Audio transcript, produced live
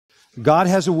God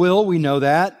has a will, we know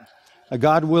that.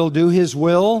 God will do His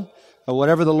will.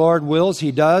 Whatever the Lord wills,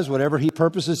 He does. Whatever He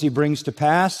purposes, He brings to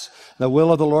pass. The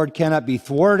will of the Lord cannot be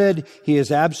thwarted. He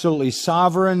is absolutely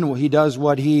sovereign. He does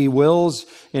what He wills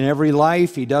in every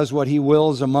life. He does what He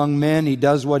wills among men. He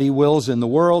does what He wills in the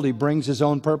world. He brings His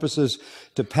own purposes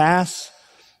to pass.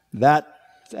 That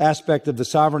aspect of the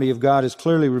sovereignty of God is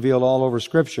clearly revealed all over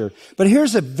Scripture. But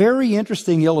here's a very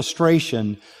interesting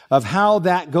illustration of how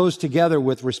that goes together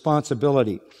with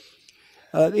responsibility.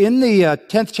 In the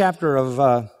 10th chapter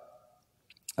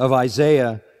of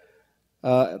Isaiah,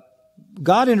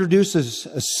 God introduces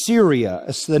Assyria,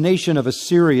 the nation of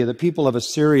Assyria, the people of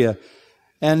Assyria,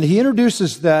 and He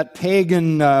introduces that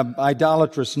pagan,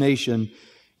 idolatrous nation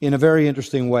in a very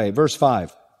interesting way. Verse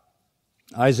 5,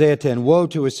 Isaiah 10, woe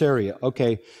to Assyria.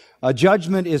 Okay, a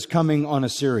judgment is coming on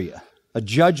Assyria. A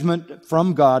judgment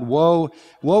from God. Woe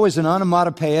is an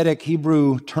onomatopoeic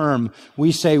Hebrew term.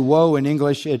 We say woe in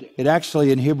English. It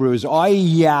actually in Hebrew is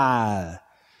oyah.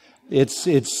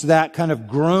 It's that kind of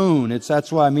groan. That's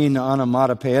why I mean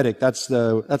onomatopoeic. That's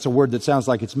a word that sounds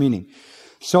like its meaning.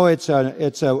 So it's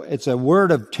a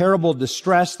word of terrible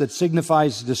distress that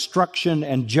signifies destruction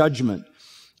and judgment.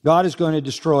 God is going to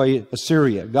destroy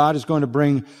Assyria. God is going to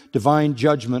bring divine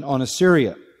judgment on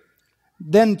Assyria.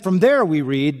 Then from there we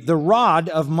read, the rod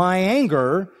of my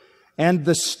anger and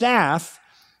the staff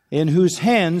in whose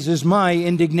hands is my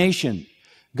indignation.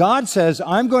 God says,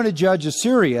 I'm going to judge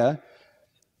Assyria.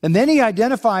 And then He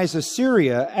identifies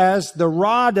Assyria as the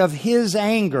rod of His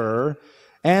anger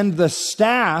and the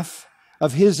staff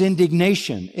of His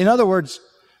indignation. In other words,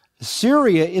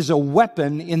 Assyria is a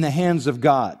weapon in the hands of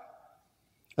God.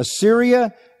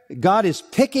 Assyria, God is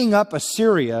picking up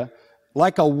Assyria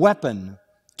like a weapon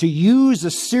to use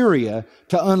Assyria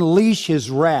to unleash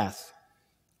His wrath.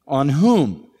 On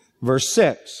whom? Verse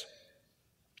 6,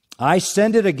 I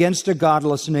send it against a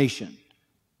godless nation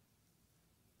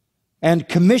and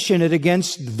commission it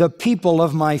against the people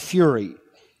of my fury.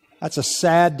 That's a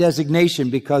sad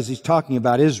designation because He's talking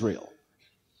about Israel.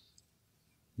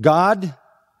 God,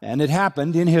 and it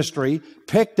happened in history,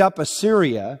 picked up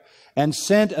Assyria and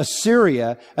sent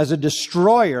Assyria as a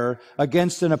destroyer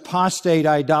against an apostate,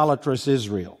 idolatrous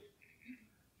Israel.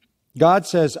 God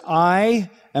says, I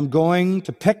am going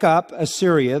to pick up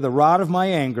Assyria, the rod of my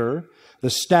anger, the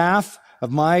staff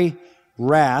of my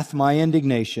wrath, my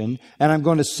indignation, and I'm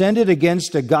going to send it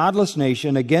against a godless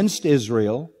nation, against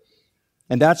Israel.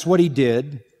 And that's what He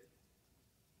did.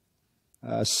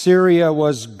 Assyria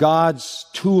was God's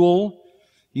tool.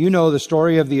 You know the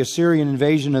story of the Assyrian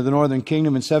invasion of the northern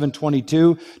kingdom in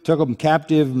 722. Took them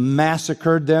captive,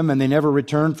 massacred them, and they never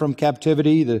returned from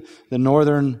captivity, the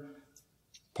northern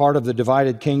part of the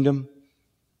divided kingdom.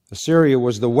 Assyria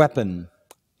was the weapon.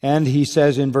 And He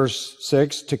says in verse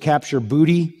 6, to capture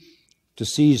booty, to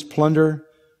seize plunder,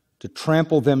 to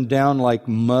trample them down like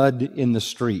mud in the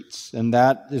streets. And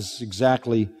that is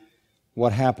exactly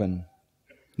what happened.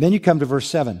 Then you come to verse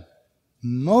 7.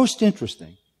 Most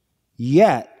interesting.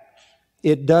 Yet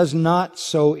it does not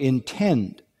so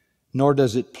intend, nor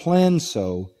does it plan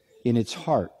so in its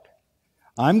heart.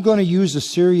 I'm going to use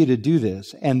Assyria to do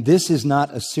this, and this is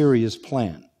not Assyria's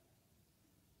plan.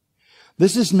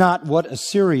 This is not what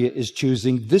Assyria is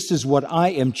choosing. This is what I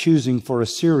am choosing for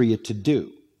Assyria to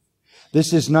do.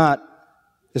 This is not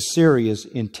Assyria's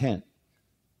intent.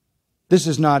 This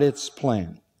is not its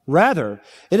plan. Rather,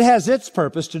 it has its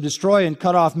purpose to destroy and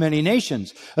cut off many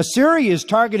nations. Assyria is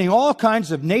targeting all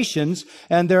kinds of nations,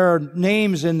 and there are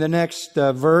names in the next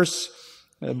verse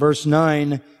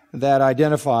 9, that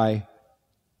identify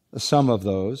some of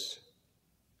those.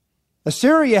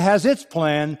 Assyria has its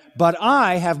plan, but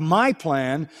I have my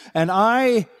plan, and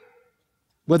I,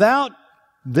 without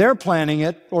their planning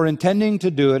it or intending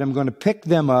to do it, I'm going to pick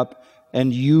them up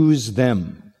and use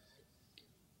them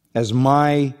as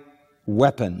my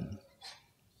weapon.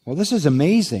 Well, this is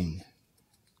amazing.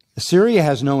 Assyria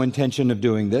has no intention of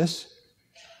doing this.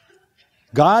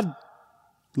 God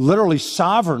literally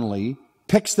sovereignly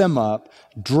picks them up,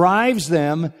 drives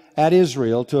them at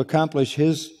Israel to accomplish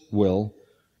His will.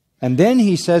 And then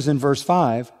He says in verse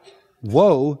 5,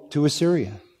 woe to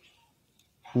Assyria.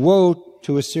 Woe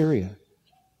to Assyria.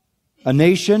 A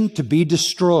nation to be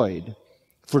destroyed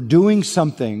for doing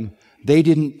something they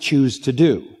didn't choose to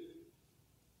do.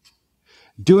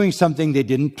 Doing something they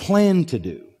didn't plan to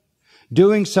do.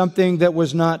 Doing something that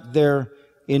was not their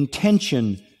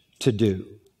intention to do.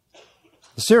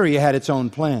 Assyria had its own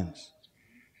plans.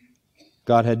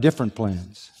 God had different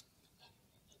plans.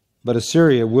 But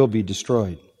Assyria will be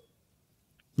destroyed.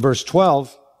 Verse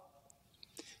 12,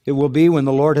 it will be when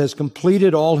the Lord has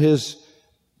completed all His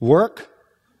work,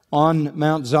 on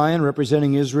Mount Zion,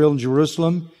 representing Israel and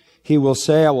Jerusalem. He will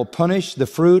say, I will punish the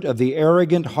fruit of the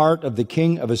arrogant heart of the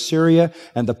king of Assyria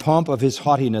and the pomp of his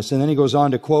haughtiness. And then he goes on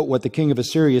to quote what the king of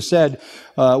Assyria said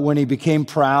when he became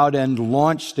proud and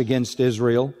launched against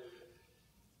Israel.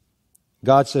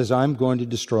 God says, I'm going to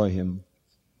destroy him.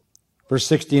 Verse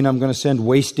 16, I'm going to send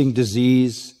wasting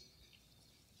disease.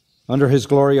 Under his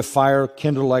glory, a fire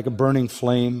kindled like a burning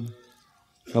flame.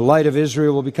 The light of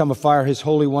Israel will become a fire, his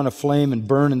Holy One a flame, and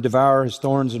burn and devour his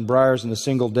thorns and briars in a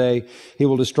single day. He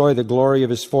will destroy the glory of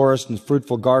his forest and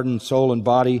fruitful garden, soul and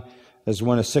body, as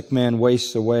when a sick man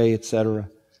wastes away, etc.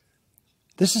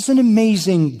 This is an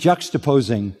amazing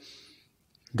juxtaposing.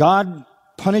 God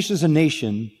punishes a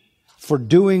nation for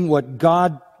doing what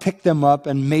God picked them up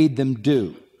and made them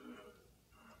do.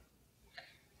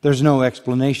 There's no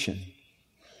explanation.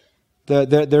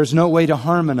 There's no way to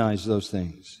harmonize those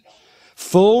things.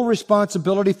 Full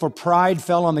responsibility for pride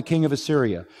fell on the king of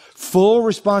Assyria. Full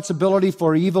responsibility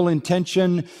for evil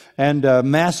intention and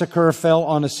massacre fell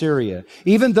on Assyria.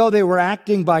 Even though they were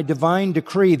acting by divine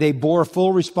decree, they bore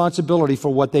full responsibility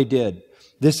for what they did.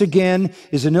 This again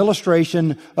is an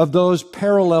illustration of those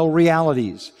parallel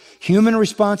realities. Human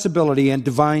responsibility and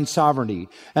divine sovereignty.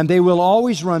 And they will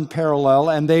always run parallel,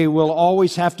 and they will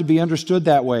always have to be understood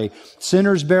that way.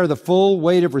 Sinners bear the full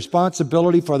weight of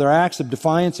responsibility for their acts of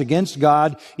defiance against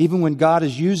God, even when God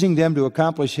is using them to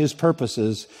accomplish His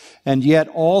purposes. And yet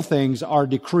all things are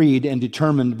decreed and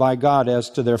determined by God as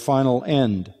to their final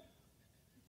end.